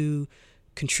wanted to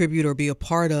contribute or be a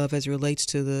part of as it relates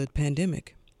to the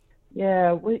pandemic?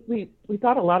 Yeah, we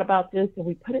thought a lot about this and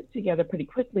we put it together pretty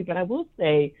quickly, but I will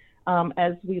say,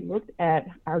 as we looked at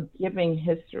our giving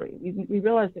history, we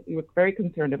realized that we were very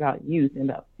concerned about youth and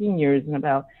about seniors and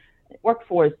about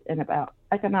workforce and about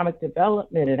economic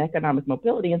development and economic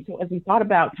mobility. And so as we thought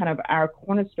about kind of our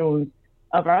cornerstones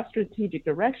of our strategic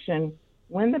direction,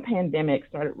 when the pandemic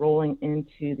started rolling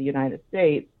into the United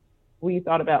States, we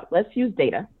thought about, let's use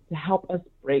data to help us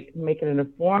make an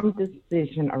informed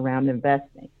decision around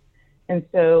investing. And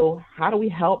so how do we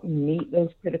help meet those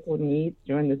critical needs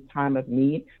during this time of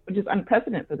need, which is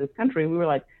unprecedented for this country? We were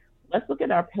like, let's look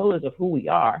at our pillars of who we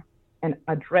are and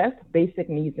address basic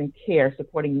needs and care,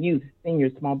 supporting youth,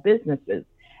 seniors, small businesses,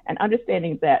 and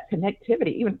understanding that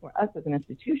connectivity, even for us as an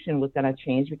institution, was going to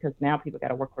change because now people got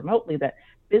to work remotely, that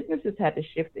businesses had to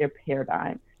shift their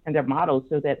paradigm and their models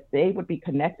so that they would be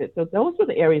connected. So those were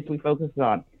the areas we focused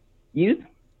on: youth,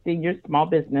 seniors, small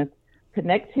business,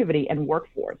 connectivity, and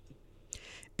workforce.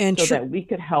 And so that we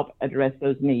could help address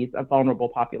those needs of vulnerable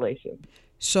populations.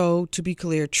 So to be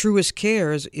clear, Truist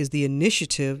Cares is the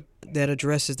initiative that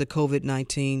addresses the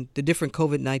different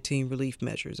COVID-19 relief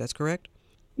measures. That's correct?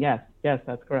 Yes,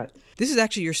 that's correct. This is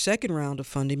actually your second round of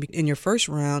funding. In your first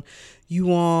round,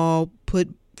 you all put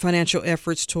financial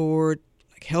efforts toward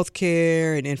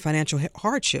healthcare and financial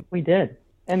hardship. We did.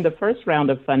 In the first round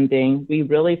of funding, we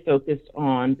really focused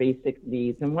on basic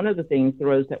needs. And one of the things,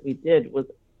 Rose, that we did was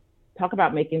talk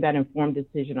about making that informed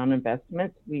decision on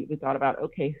investments. We thought about,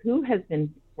 okay, who has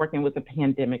been working with the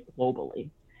pandemic globally?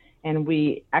 And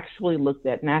we actually looked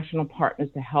at national partners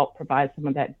to help provide some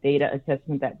of that data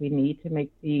assessment that we need to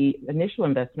make the initial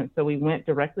investment. So we went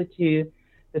directly to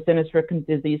the Centers for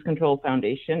Disease Control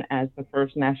Foundation as the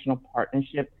first national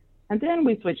partnership. And then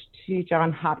we switched to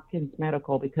Johns Hopkins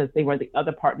Medical because they were the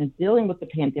other partners dealing with the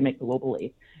pandemic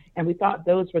globally. And we thought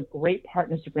those were great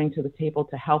partners to bring to the table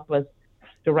to help us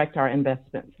direct our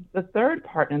investments. The third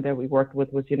partner that we worked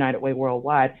with was United Way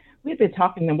Worldwide. We had been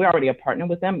talking to them, we're already a partner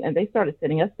with them, and they started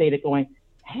sending us data going,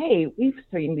 hey, we've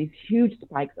seen these huge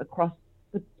spikes across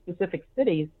the specific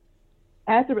cities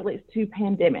as it relates to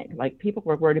pandemic. Like people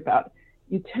were worried about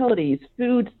utilities,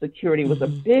 food security was a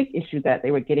big issue that they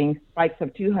were getting spikes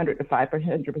of 200 to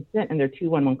 500% in their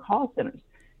 211 call centers.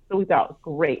 So we thought,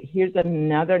 great, here's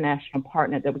another national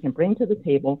partner that we can bring to the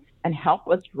table and help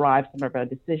us drive some of our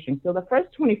decisions. So the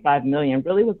first $25 million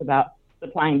really was about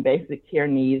supplying basic care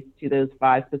needs to those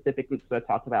 5 specific groups that I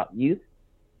talked about: youth,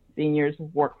 seniors,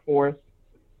 workforce,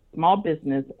 small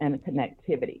business, and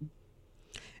connectivity.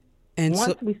 And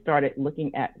once we started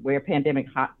looking at where pandemic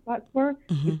hotspots were,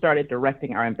 we started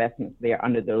directing our investments there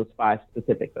under those 5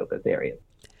 specific focus areas.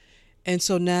 And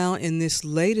so now in this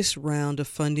latest round of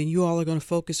funding, you all are going to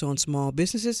focus on small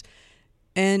businesses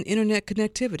and internet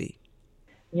connectivity.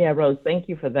 Yeah, Rose, thank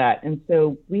you for that. And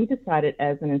so we decided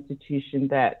as an institution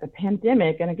that the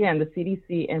pandemic, and again, the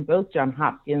CDC and both Johns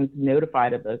Hopkins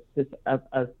notified of us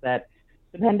that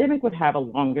the pandemic would have a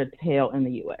longer tail in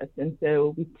the U.S. And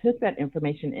so we took that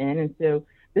information in. And so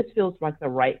this feels like the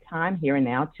right time here and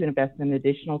now to invest an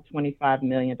additional $25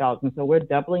 million. And so we're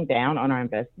doubling down on our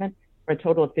investment for a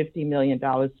total of $50 million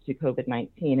to COVID-19.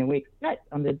 And we expect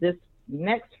under this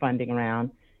next funding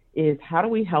round is how do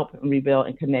we help rebuild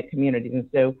and connect communities? And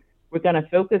so we're going to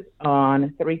focus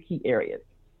on 3 key areas.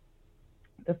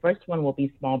 The first one will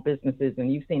be small businesses.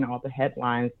 And you've seen all the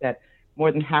headlines that more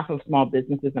than half of small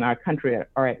businesses in our country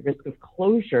are at risk of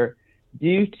closure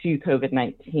due to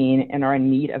COVID-19 and are in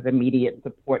need of immediate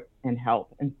support and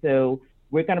help. And so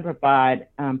we're going to provide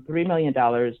 $3 million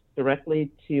directly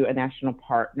to a national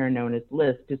partner known as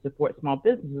LIST to support small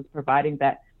businesses, providing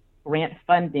that grant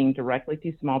funding directly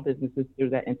to small businesses through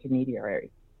that intermediary.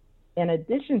 In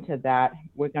addition to that,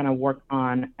 we're going to work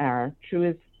on our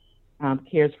Truist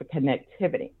Cares for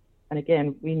Connectivity. And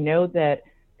again, we know that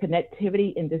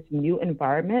connectivity in this new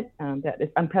environment that is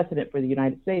unprecedented for the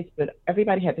United States, but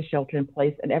everybody had to shelter in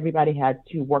place and everybody had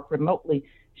to work remotely,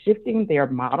 shifting their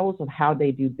models of how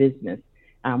they do business.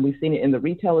 We've seen it in the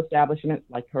retail establishments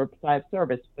like curbside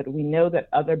service, but we know that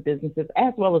other businesses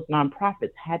as well as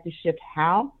nonprofits had to shift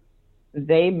how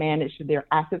they manage their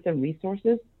assets and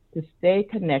resources to stay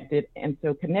connected. And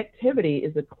so connectivity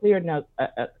is a clear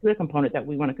component that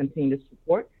we want to continue to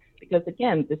support. Because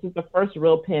again, this is the first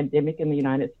real pandemic in the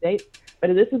United States,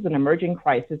 but this is an emerging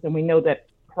crisis, and we know that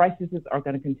crises are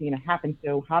going to continue to happen.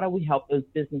 So how do we help those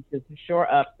businesses shore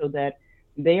up so that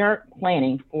they are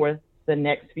planning for the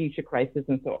next future crisis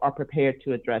and so are prepared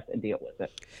to address and deal with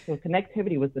it? So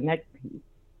connectivity was the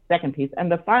second piece.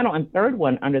 And the final and third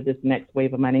one under this next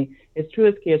wave of money is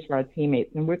Truist Cares for our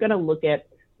teammates. And we're going to look at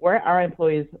where our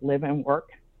employees live and work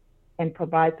and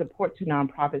provide support to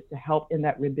nonprofits to help in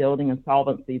that rebuilding and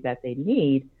solvency that they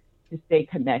need to stay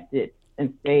connected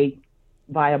and stay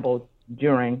viable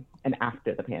during and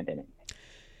after the pandemic.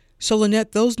 So,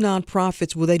 Lynette, those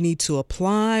nonprofits, will they need to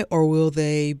apply or will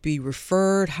they be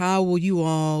referred? How will you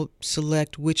all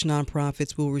select which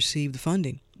nonprofits will receive the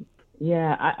funding?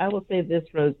 Yeah, I will say this,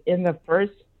 Rose. In the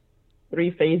first 3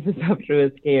 phases of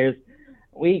Truist Cares,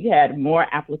 we had more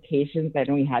applications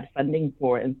than we had funding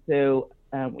for. And so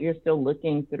we are still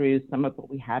looking through some of what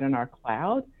we had in our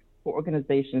cloud for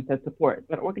organizations that support.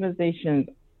 But organizations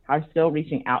are still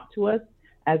reaching out to us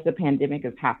as the pandemic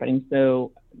is happening,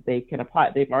 so they can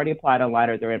apply. They've already applied online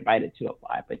or they're invited to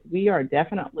apply. But we are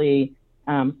definitely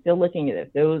still looking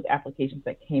at those applications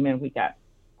that came in. We got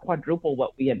quadruple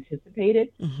what we anticipated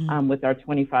with our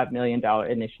 $25 million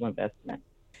initial investment.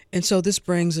 And so this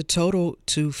brings a total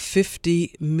to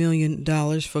 $50 million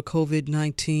for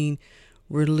COVID-19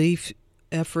 relief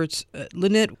efforts.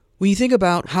 Lynette, when you think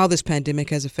about how this pandemic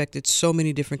has affected so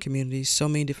many different communities, so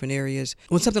many different areas,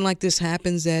 when something like this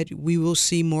happens, that we will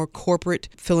see more corporate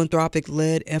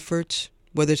philanthropic-led efforts,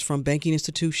 whether it's from banking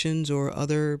institutions or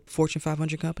other Fortune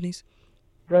 500 companies?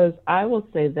 Rose, I will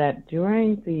say that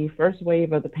during the first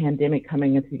wave of the pandemic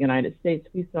coming into the United States,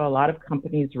 we saw a lot of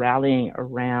companies rallying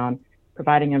around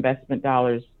providing investment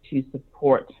dollars to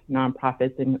support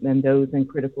nonprofits and those in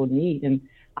critical need. And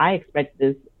I expect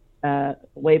this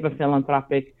wave of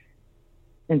philanthropic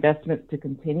investments to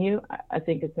continue. I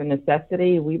think it's a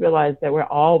necessity. We realize that we're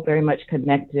all very much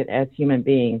connected as human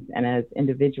beings and as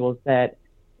individuals, that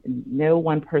no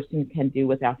one person can do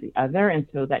without the other. And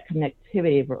so that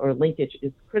connectivity or linkage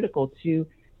is critical to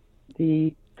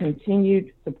the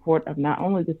continued support of not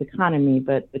only this economy,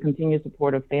 but the continued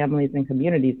support of families and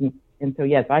communities. And so,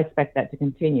 yes, I expect that to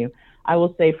continue. I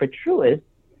will say for Truist,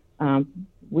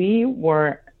 we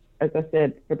were, as I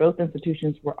said, for both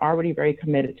institutions, we're already very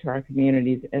committed to our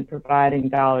communities and providing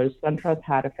dollars. SunTrust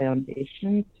had a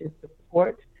foundation to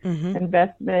support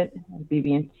investment.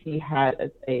 BB&T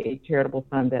had a charitable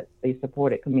fund that they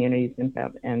supported communities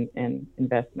and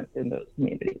investments in those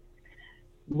communities.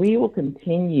 We will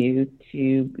continue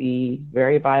to be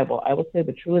very viable. I will say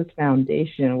the Truist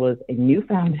Foundation was a new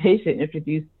foundation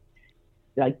introduced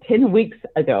like 10 weeks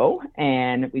ago,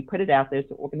 and we put it out there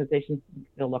so organizations can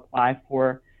still apply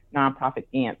for nonprofit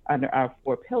grants under our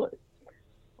 4 pillars.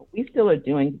 We still are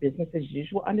doing business as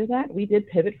usual under that. We did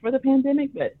pivot for the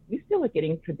pandemic, but we still are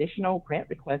getting traditional grant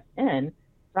requests in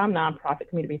from nonprofit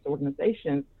community-based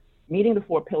organizations, meeting the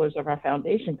 4 pillars of our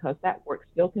foundation, because that work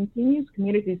still continues.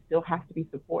 Communities still have to be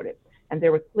supported. And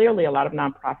there were clearly a lot of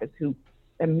nonprofits who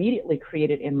immediately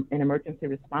created an emergency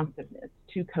responsiveness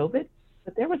to COVID,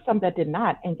 but there were some that did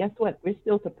not. And guess what? We're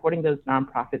still supporting those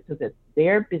nonprofits so that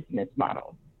their business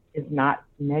model is not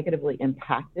negatively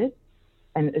impacted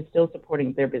and is still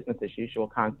supporting their business as usual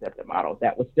concept and model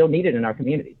that was still needed in our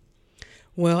communities.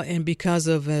 Well, and because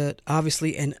of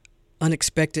obviously an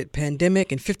unexpected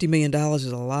pandemic, and $50 million is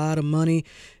a lot of money,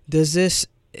 does this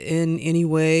in any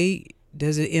way,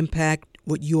 does it impact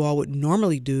what you all would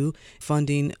normally do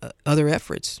funding other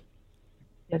efforts?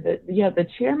 The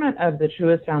chairman of the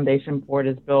Truist Foundation Board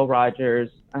is Bill Rogers,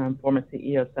 former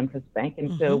CEO of SunTrust Bank.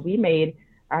 And so we made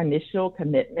our initial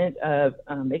commitment of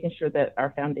making sure that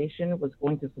our foundation was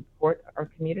going to support our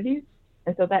communities.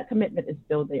 And so that commitment is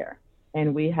still there.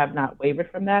 And we have not wavered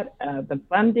from that. The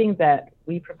funding that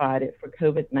we provided for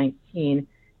COVID-19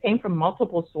 came from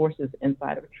multiple sources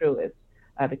inside of Truist.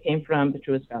 It came from the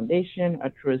Truist Foundation, a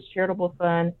Truist Charitable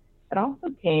Fund. It also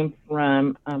came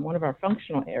from one of our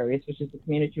functional areas, which is the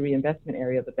community reinvestment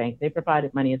area of the bank. They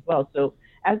provided money as well. So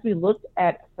as we looked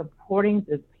at supporting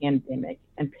this pandemic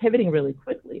and pivoting really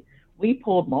quickly, we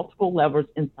pulled multiple levers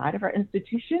inside of our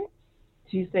institution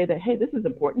to say that, hey, this is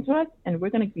important to us, and we're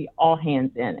going to be all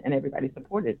hands in, and everybody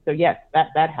supported. So yes,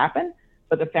 that happened,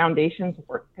 But the foundation's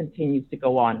work continues to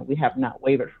go on. We have not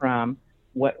wavered from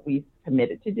what we've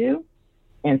committed to do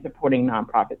and supporting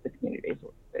nonprofits and community-based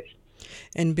organizations.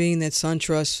 And being that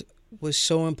SunTrust was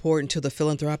so important to the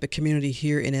philanthropic community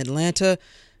here in Atlanta,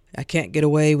 I can't get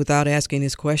away without asking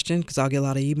this question because I'll get a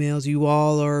lot of emails. You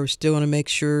all are still going to make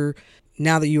sure,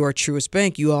 now that you are Truist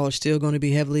Bank, you all are still going to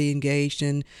be heavily engaged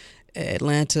in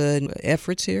Atlanta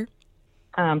efforts here?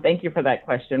 Thank you for that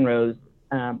question, Rose.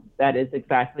 That is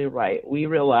exactly right. We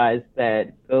realized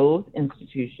that both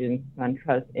institutions,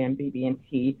 SunTrust and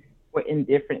BB&T, were in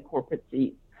different corporate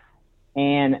seats.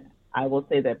 And I will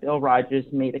say that Bill Rogers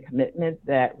made a commitment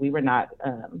that we were not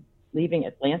leaving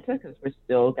Atlanta because we've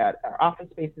still got our office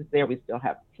spaces there. We still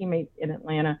have teammates in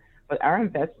Atlanta, but our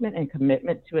investment and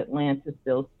commitment to Atlanta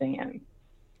still stands.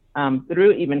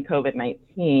 Through even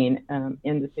COVID-19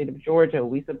 in the state of Georgia,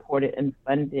 we supported and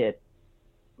funded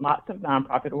lots of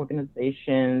nonprofit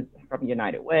organizations from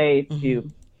United Way to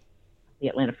the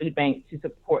Atlanta Food Bank to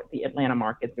support the Atlanta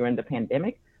market during the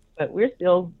pandemic. But we're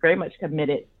still very much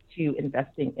committed to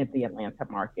investing in the Atlanta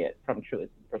market from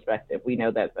Truist's perspective. We know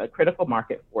that's a critical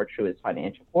market for Truist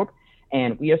Financial Corp,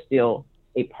 and we are still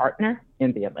a partner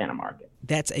in the Atlanta market.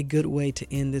 That's a good way to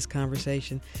end this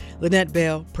conversation. Lynette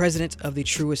Bell, president of the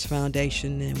Truist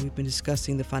Foundation, and we've been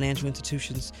discussing the financial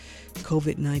institutions'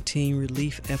 COVID-19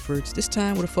 relief efforts, this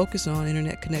time with a focus on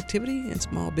internet connectivity and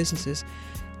small businesses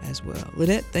as well.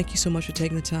 Lynette, thank you so much for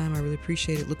taking the time. I really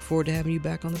appreciate it. Look forward to having you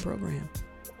back on the program.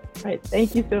 All right.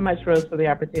 Thank you so much, Rose, for the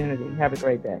opportunity. Have a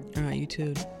great day. All right. You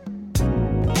too.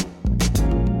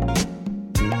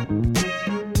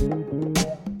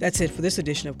 That's it for this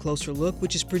edition of Closer Look,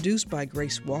 which is produced by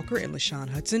Grace Walker and LaShawn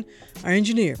Hudson. Our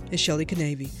engineer is Shelley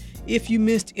Canavy. If you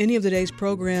missed any of today's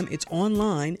program, it's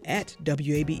online at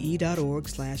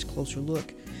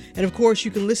wabe.org/closerlook. And of course,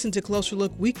 you can listen to Closer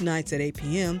Look weeknights at 8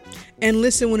 p.m. and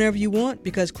listen whenever you want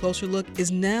because Closer Look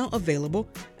is now available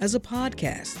as a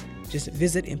podcast. Just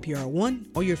visit NPR One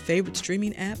or your favorite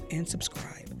streaming app and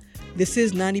subscribe. This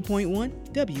is 90.1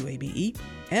 WABE,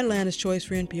 Atlanta's Choice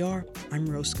for NPR. I'm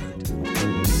Rose Scott.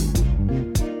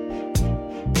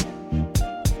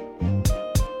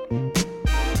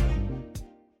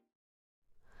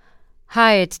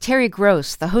 Hi, it's Terry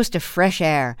Gross, the host of Fresh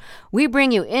Air. We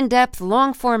bring you in-depth,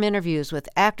 long-form interviews with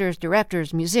actors,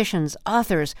 directors, musicians,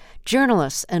 authors,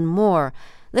 journalists, and more.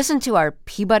 Listen to our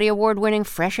Peabody Award-winning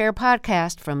Fresh Air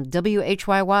podcast from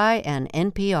WHYY and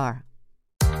NPR.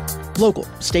 Local,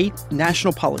 state,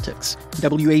 national politics.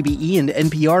 WABE and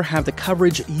NPR have the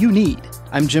coverage you need.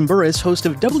 I'm Jim Burris, host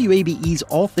of WABE's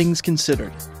All Things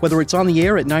Considered. Whether it's on the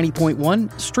air at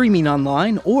 90.1, streaming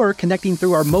online, or connecting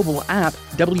through our mobile app,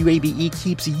 WABE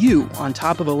keeps you on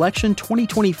top of election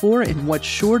 2024 in what's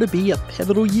sure to be a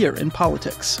pivotal year in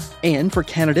politics. And for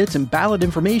candidates and ballot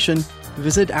information,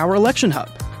 visit our election hub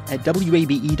at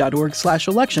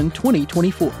wabe.org/election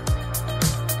 2024.